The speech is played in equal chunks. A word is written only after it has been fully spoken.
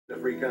A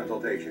free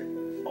consultation.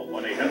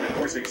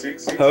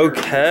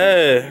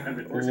 Okay,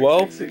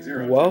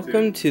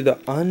 welcome to the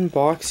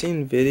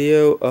unboxing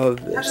video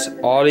of this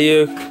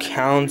audio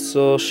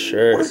console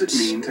shirt.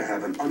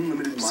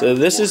 So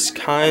this is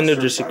kind of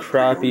just a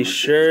crappy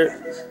shirt.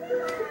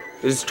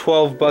 It was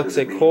 12 bucks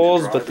at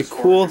Kohl's, but the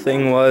cool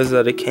thing was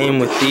that it came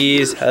with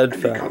these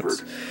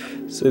headphones.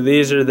 So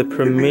these are the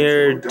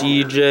Premier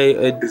DJ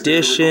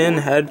Edition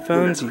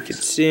headphones. You can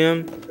see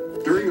them.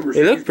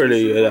 They look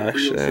pretty good,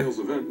 actually.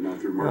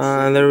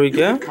 There we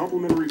go.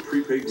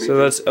 So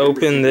let's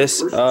open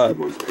this up.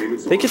 I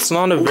think it's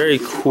not a very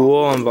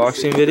cool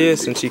unboxing video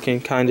since you can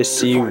kind of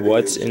see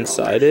what's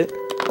inside it.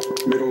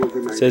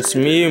 So it's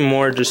me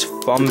more just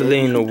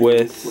fumbling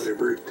with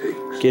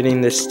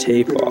getting this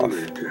tape off,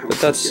 but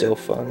that's still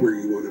fun.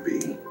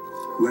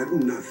 Let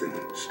nothing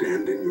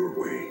stand in your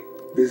way.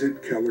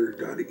 Visit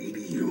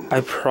keller.edu.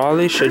 I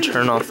probably should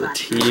turn off the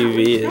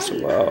TV as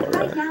well,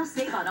 right?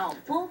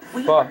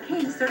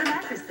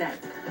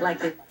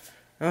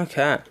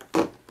 Okay.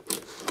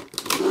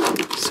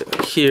 So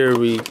here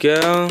we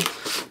go.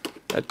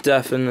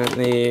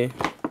 Definitely.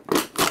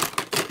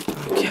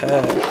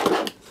 Okay.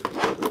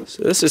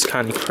 So this is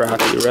kind of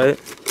crappy, right?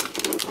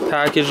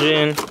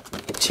 Packaging,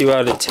 2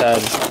 out of 10.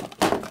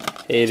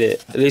 Hate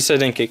it. At least I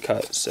didn't get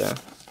cut, so.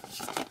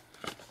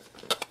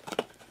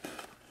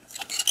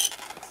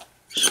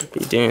 Should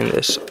be doing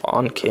this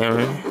on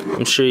camera.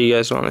 I'm sure you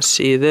guys want to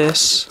see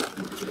this.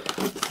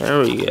 There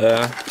we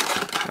go.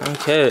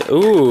 Okay.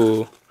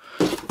 Ooh.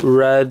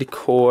 Red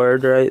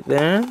cord right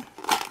there.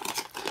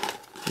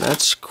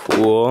 That's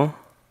cool.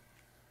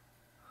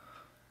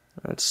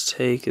 Let's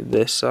take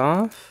this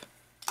off.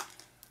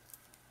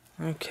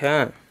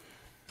 Okay.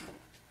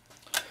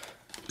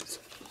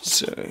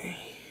 So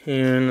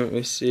here, let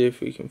me see if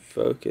we can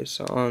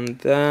focus on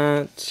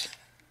that.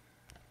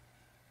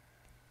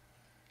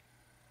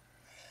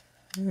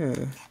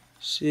 Yeah,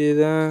 see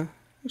that?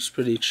 Looks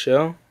pretty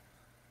chill.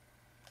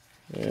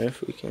 Yeah,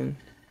 if we can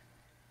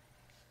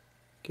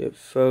get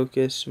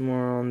focused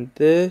more on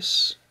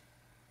this.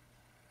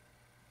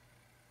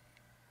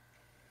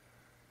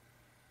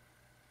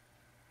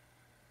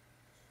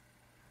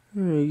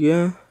 There we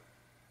go.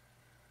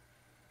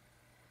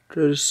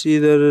 Try to see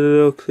that a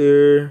little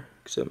clearer,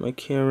 except my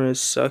camera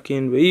is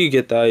sucking, but you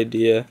get the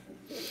idea.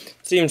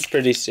 Seems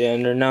pretty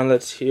standard. Now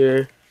let's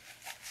hear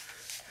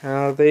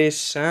how they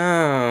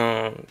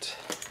sound.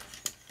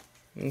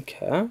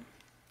 Okay.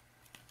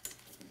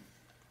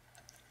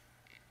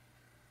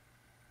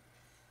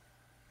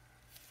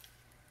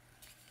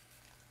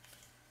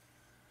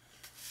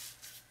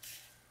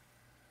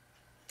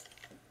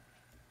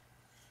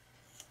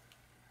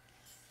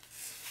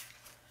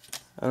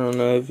 I don't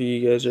know if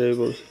you guys are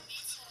able to,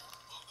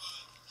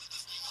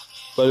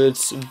 but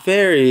it's a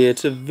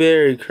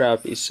very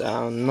crappy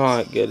sound,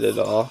 not good at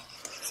all.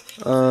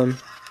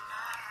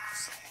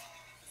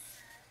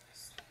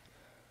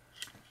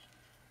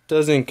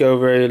 Doesn't go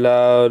very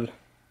loud,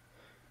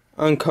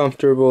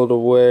 uncomfortable to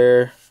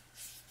wear,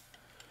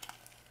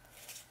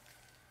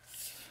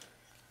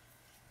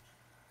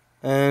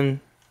 and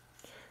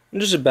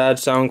just a bad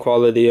sound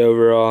quality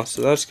overall,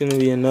 so that's going to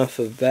be enough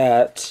of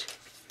that.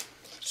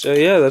 So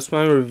yeah, that's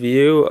my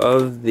review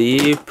of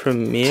the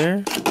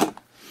Premier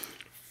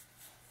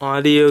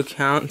Audio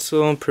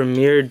Console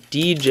Premier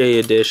DJ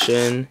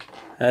Edition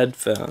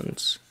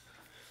headphones.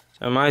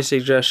 So my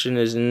suggestion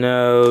is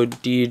no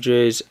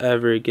DJs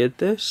ever get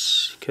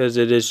this, because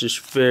it is just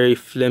very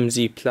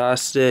flimsy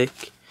plastic.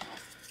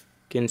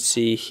 You can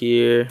see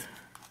here,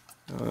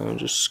 I'm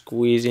just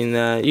squeezing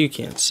that. You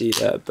can't see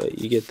that, but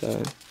you get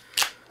that.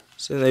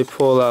 So they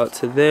pull out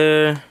to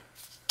there.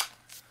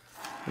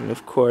 And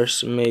of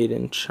course, made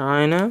in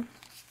China.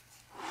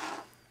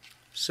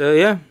 So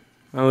yeah,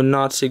 I would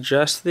not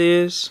suggest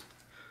these.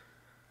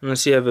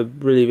 Unless you have a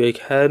really big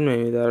head,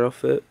 maybe that'll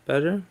fit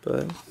better.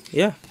 But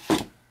yeah,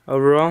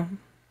 overall,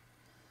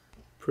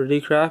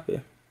 pretty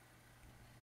crappy.